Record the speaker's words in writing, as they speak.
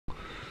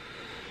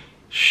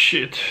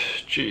Shit,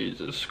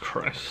 Jesus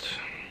Christ.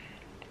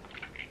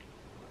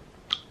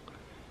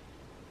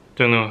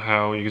 Don't know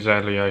how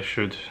exactly I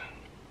should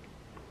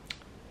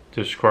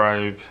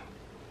describe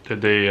the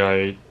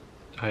day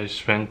I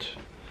spent.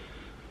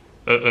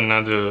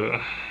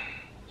 Another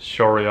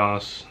sorry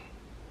ass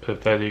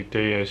pathetic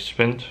day I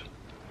spent.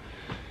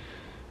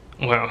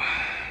 Well,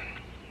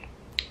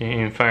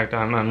 in fact,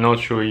 I'm not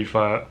sure if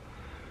I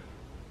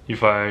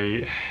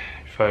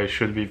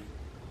should be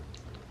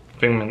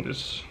filming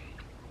this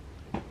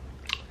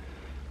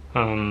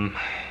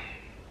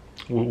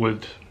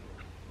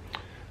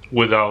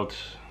without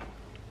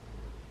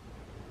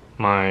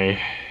my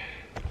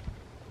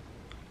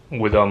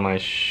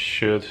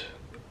shirt.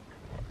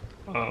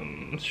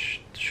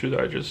 Should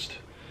I just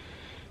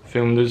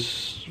film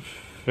this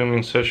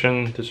filming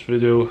session, this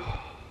video,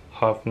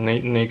 half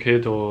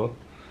naked or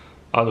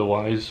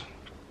otherwise?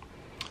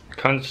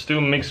 Kind of still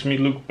makes me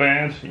look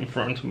bad in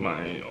front of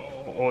my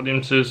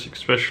audiences,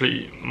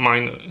 especially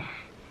minors.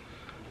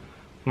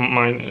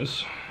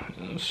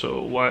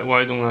 So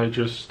why don't I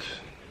just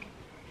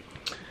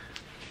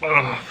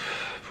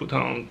put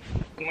on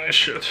my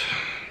shirt?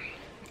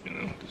 You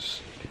know,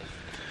 this.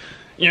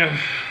 Yeah.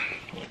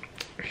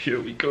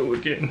 Here we go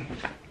again.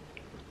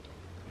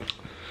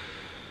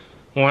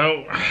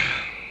 Well,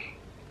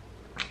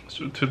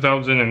 so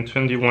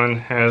 2021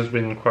 has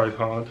been quite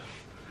hard.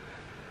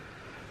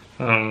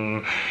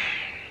 And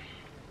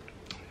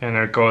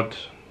I got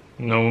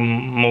no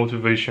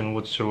motivation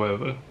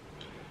whatsoever.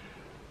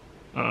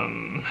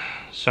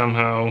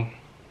 Somehow,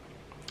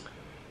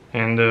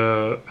 and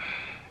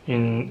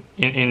in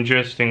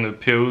ingesting the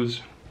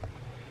pills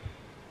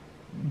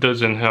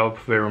doesn't help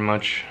very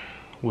much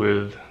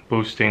with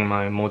boosting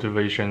my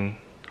motivation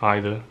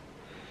either.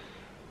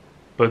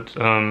 But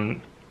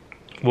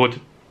what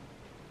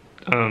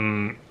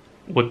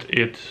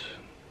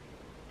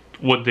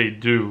they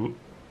do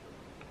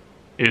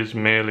is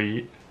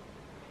merely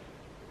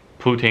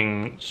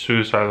putting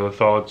suicidal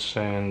thoughts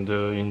and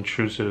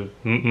intrusive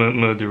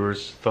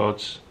murderous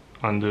thoughts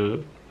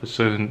under a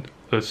certain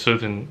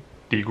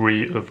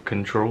degree of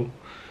control,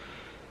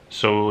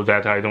 so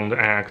that I don't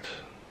act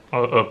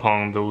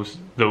upon those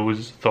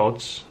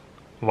thoughts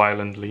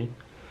violently.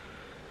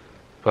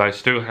 But I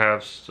still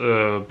have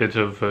a bit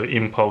of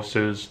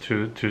impulses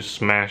to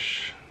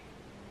smash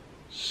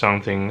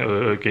something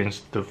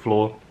against the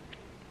floor.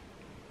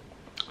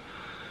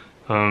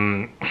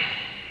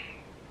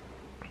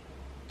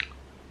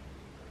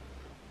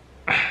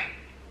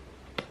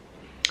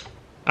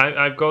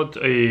 I've got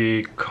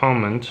a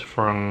comment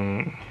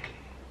from,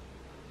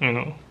 you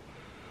know,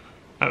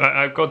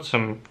 I've got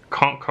some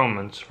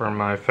comments from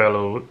my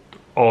fellow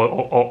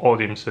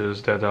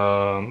audiences that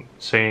are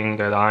saying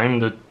that I'm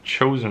the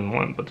chosen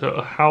one. But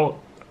how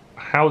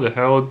the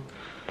hell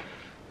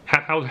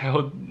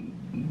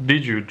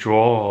did you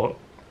draw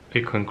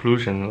a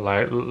conclusion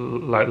like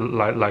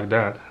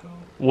that?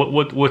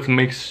 What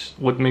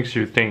makes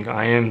you think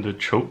I am the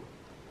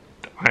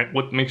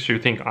what makes you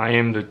think I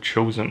am the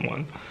chosen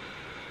one?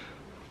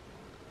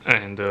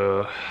 And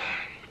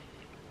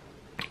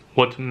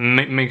what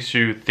makes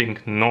you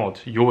think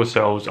not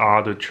yourselves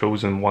are the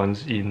chosen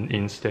ones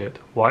instead?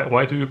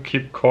 Why do you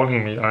keep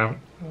calling me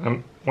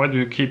why do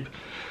you keep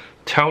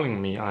telling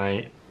me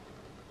I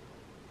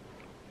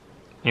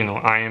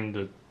am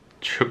the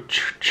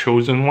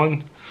chosen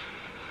one?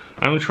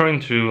 Are you trying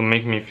to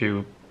make me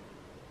feel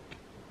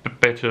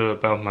better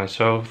about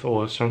myself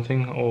or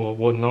something or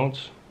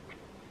whatnot?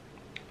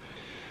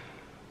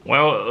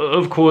 Well,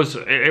 of course,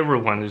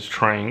 everyone is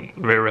trying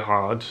very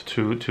hard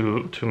to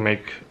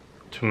make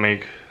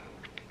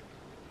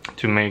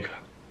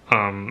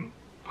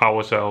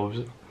ourselves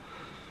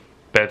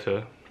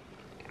better.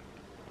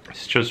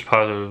 It's just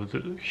part of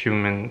the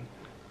human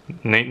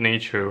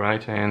nature,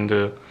 right?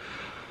 And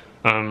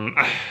well,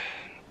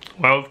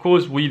 of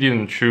course, we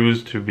didn't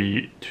choose to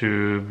be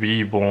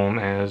born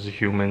as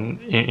human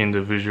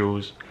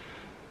individuals.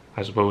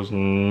 I suppose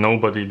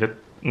nobody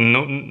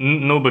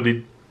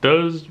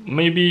does,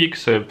 maybe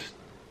except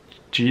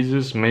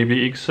Jesus,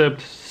 maybe except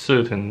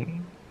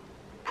certain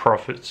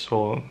prophets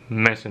or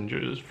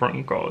messengers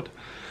from God.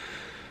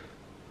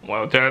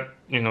 Well, that,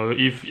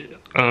 if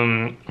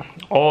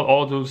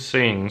all those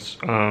sayings,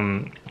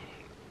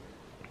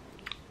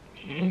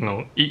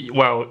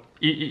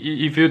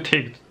 if you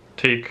take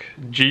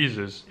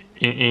Jesus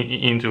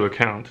into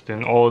account,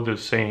 then all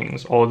those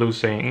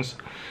sayings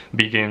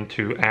begin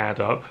to add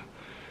up,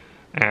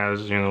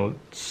 as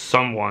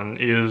someone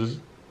is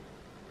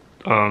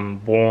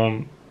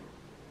born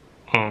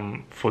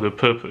for the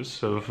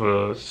purpose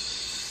of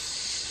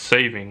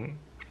saving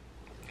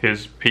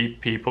his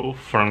people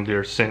from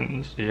their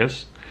sins.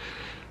 Yes,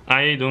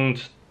 I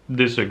don't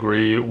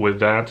disagree with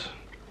that.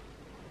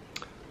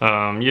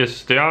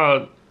 Yes, there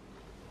are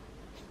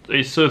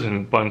a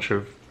certain bunch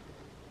of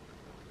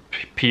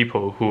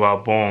people who are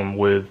born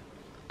with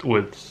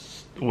a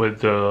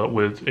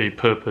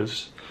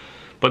purpose,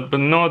 but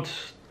not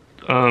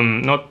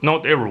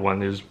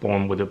everyone is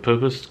born with a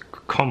purpose.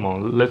 Come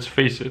on, let's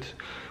face it.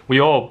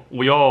 We all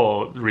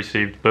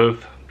received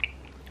birth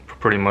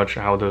pretty much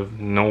out of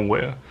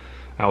nowhere,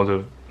 out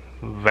of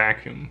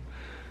vacuum.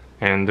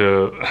 And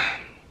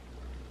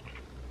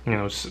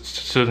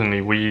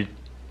certainly we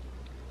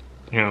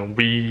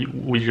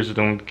just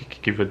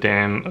don't give a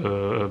damn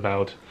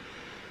about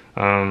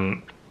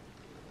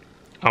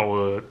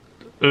our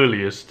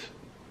earliest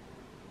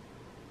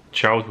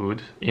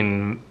childhood.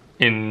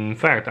 In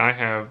fact, I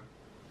have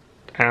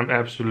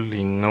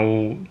absolutely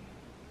no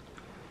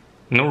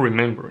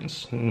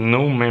remembrance,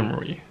 no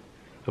memory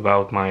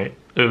about my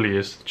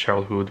earliest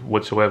childhood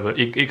whatsoever,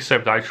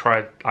 except I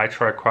tried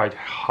quite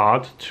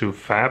hard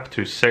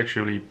to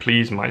sexually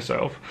please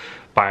myself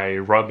by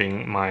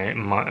rubbing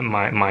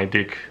my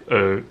dick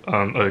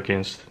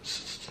against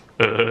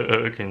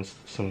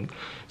some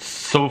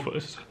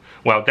sofas.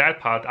 Well, that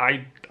part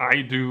I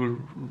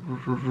do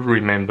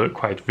remember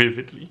quite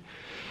vividly.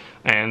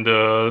 And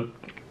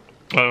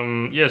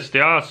yes,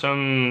 there are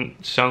something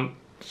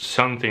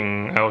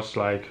else,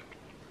 like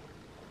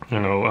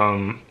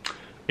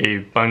a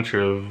bunch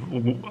of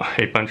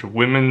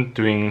women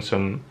doing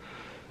some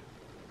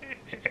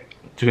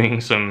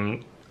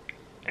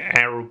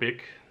aerobic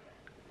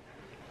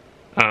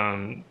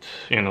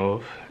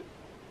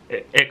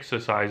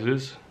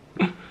exercises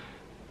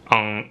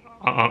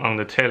on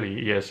the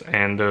telly. Yes,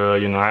 and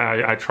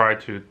I try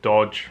to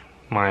dodge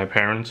my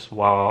parents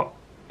while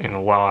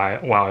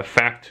I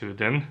fact to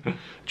them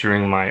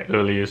during my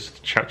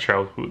earliest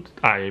childhood.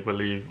 I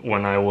believe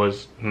when I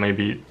was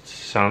maybe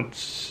something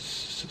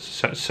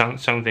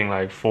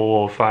like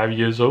 4 or 5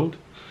 years old.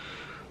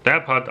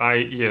 That part,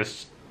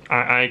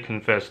 I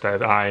confess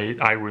that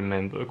I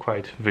remember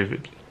quite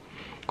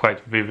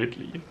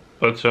vividly,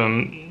 but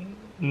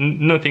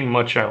nothing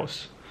much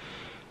else.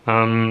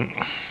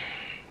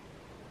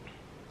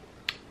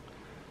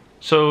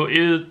 So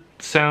it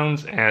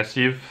sounds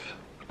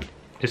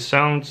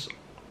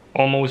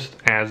almost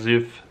as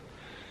if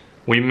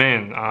we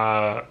men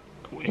are,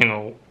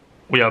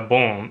 we are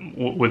born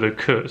with a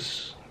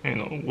curse,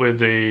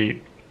 with a,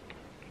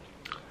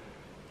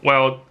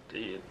 well,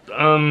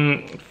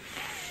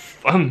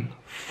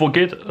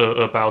 forget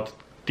about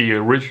the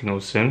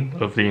original sin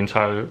of the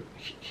entire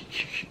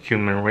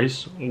human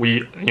race.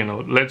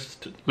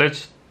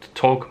 Let's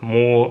talk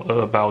more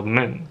about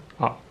men.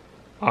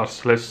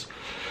 Us.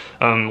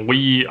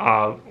 We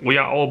are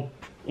all,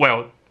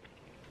 well,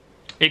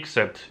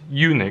 except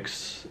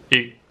eunuchs,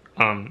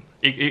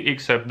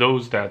 except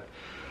those that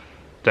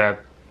that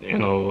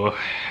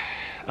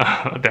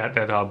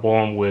are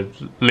born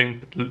with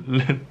limp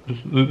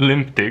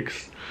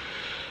dicks.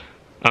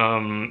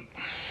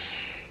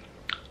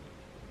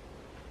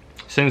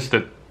 Since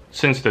the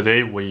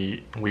day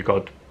we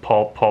got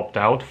popped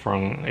out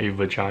from a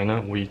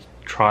vagina, we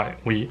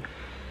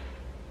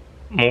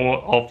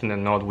more often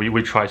than not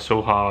we try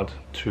so hard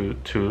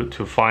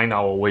to find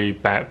our way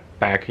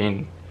back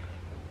in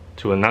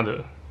to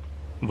another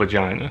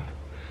vagina,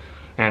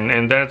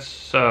 and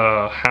that's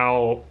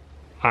how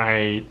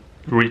I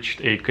reached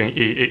a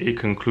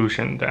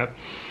conclusion that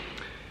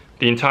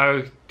the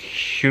entire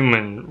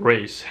human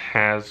race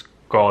has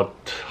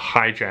got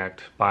hijacked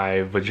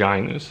by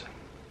vaginas,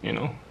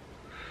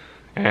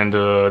 and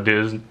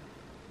there's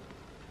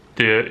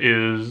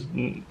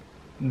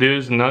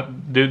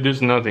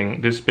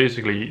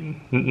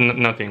basically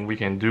nothing we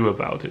can do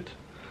about it,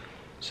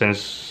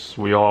 since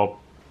we all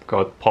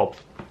got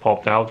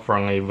popped out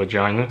from a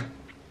vagina.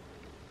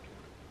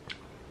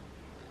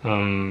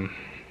 And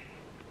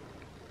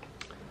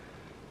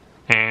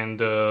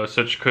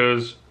such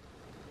curse,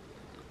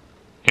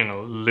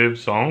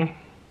 lives on.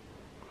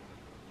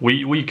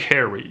 We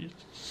carry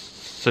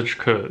such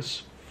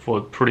curse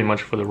for pretty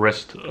much for the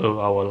rest of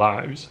our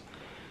lives,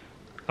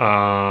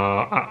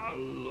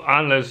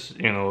 unless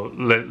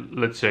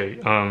let's say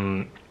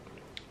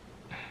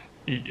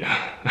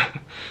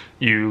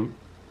you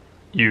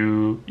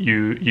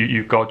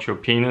got your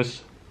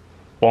penis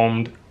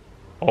bombed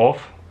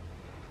off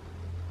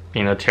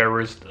in a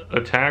terrorist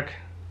attack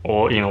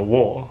or in a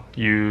war.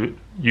 You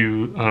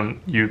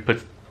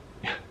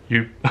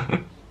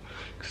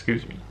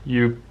excuse me,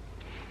 you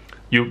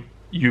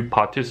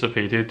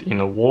participated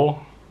in a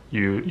war.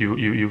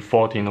 You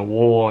fought in a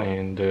war,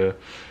 and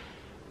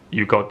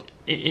you got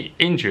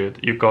injured.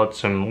 You got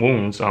some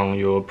wounds on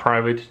your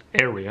private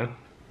area,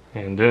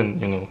 and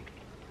then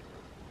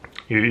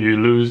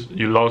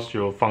you lost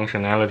your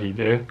functionality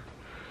there.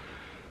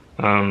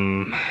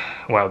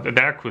 Well,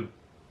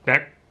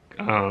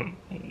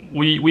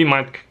 we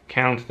might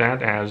count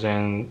that as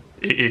an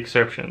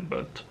exception,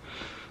 but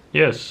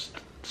yes,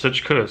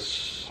 such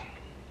curse,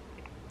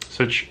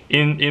 such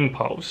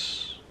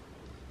impulse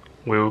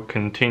will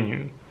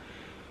continue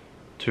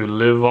to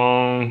live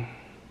on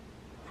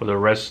for the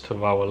rest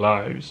of our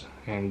lives,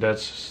 and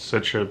that's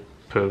such a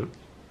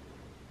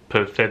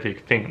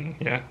pathetic thing.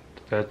 Yeah,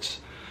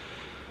 that's,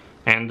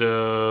 and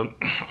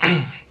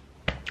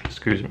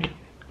excuse me,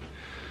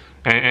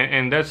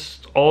 and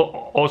that's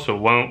also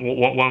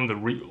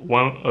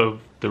one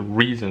of the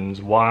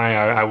reasons why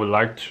I would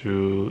like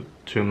to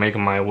make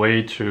my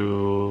way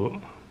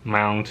to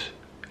Mount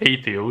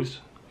Athos,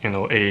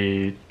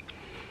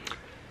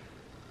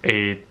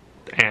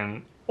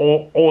 an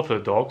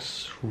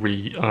orthodox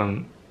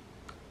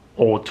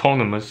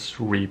autonomous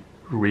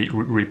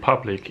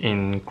republic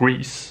in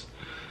Greece,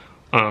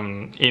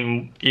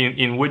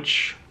 in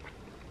which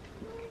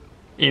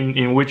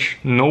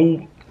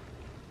no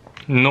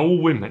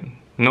women,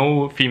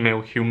 no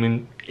female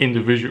human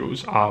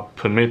individuals are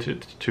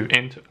permitted to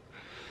enter.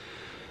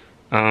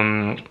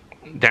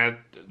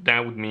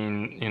 That would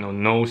mean, you know,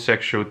 no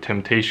sexual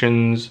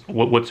temptations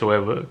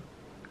whatsoever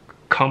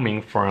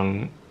coming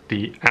from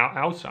the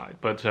outside.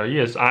 But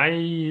yes,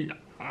 I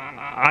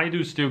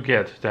do still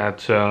get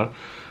that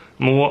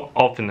more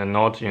often than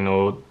not, you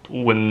know,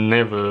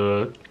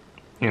 whenever,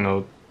 you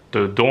know,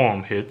 the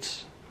dawn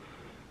hits,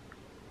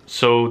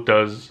 so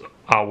does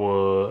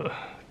our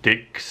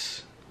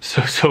dicks.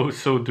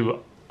 So do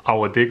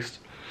our dicks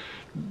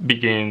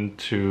begin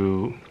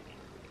to,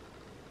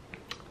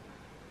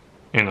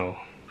 you know.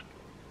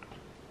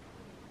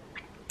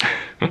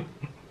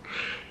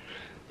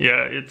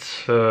 Yeah,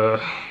 it's a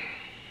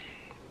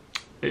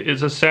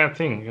sad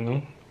thing, you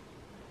know.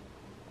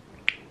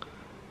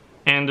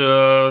 And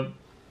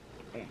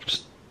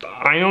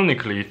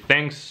ironically,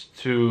 thanks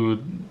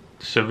to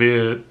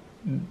severe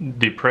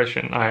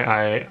depression,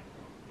 I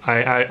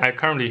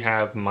currently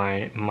have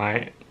my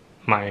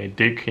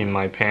dick in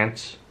my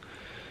pants,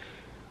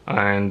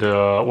 and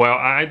well,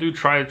 I do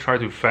try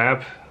to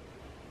fab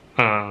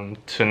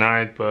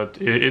tonight, but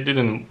it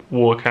didn't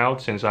work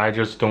out, since I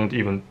just don't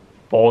even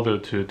bother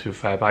to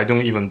fab. I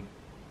don't even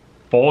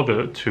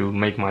bother to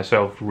make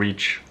myself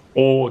reach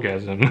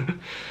orgasm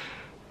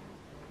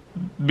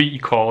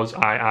because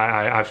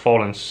I've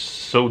fallen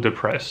so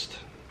depressed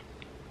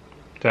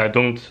that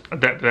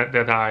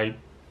I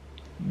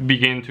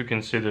begin to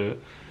consider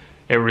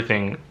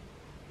everything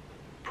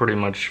pretty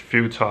much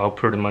futile,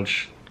 pretty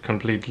much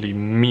completely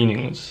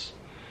meaningless,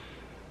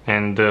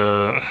 and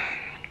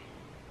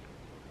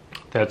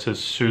that's a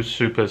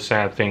super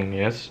sad thing.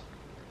 Yes.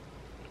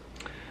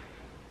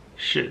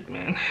 Shit,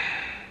 man.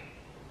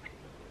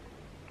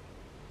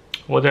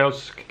 What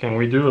else can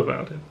we do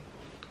about it?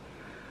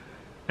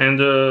 And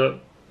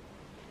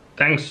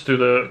thanks to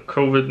the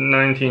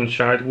COVID-19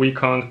 shit, we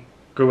can't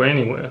go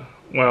anywhere.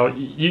 Well,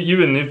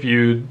 even if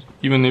you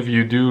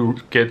do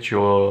get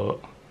your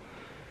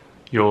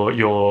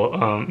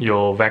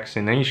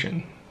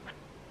vaccination,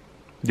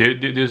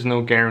 there's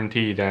no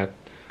guarantee that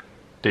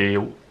they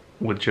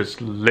would just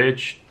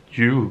let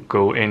you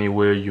go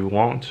anywhere you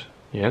want.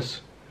 Yes.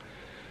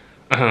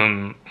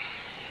 So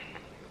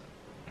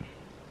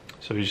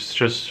it's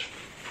just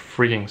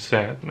freaking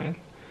sad, man.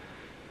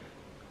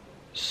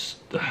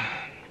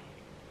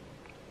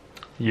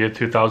 Year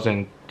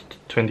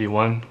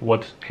 2021,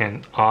 what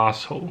an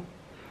asshole.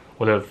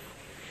 What a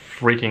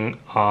freaking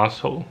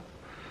asshole.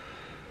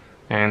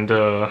 And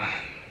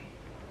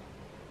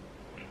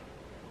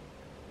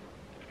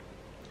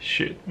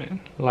shit, man.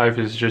 Life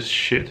is just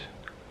shit.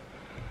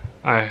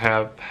 I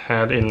have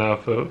had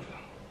enough of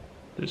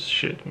this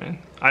shit, man.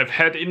 I've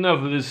had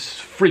enough of this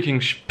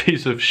freaking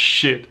piece of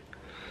shit.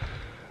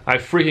 I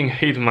freaking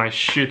hate my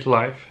shit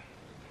life.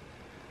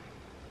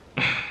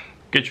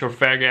 Get your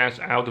fag ass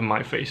out of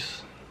my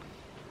face.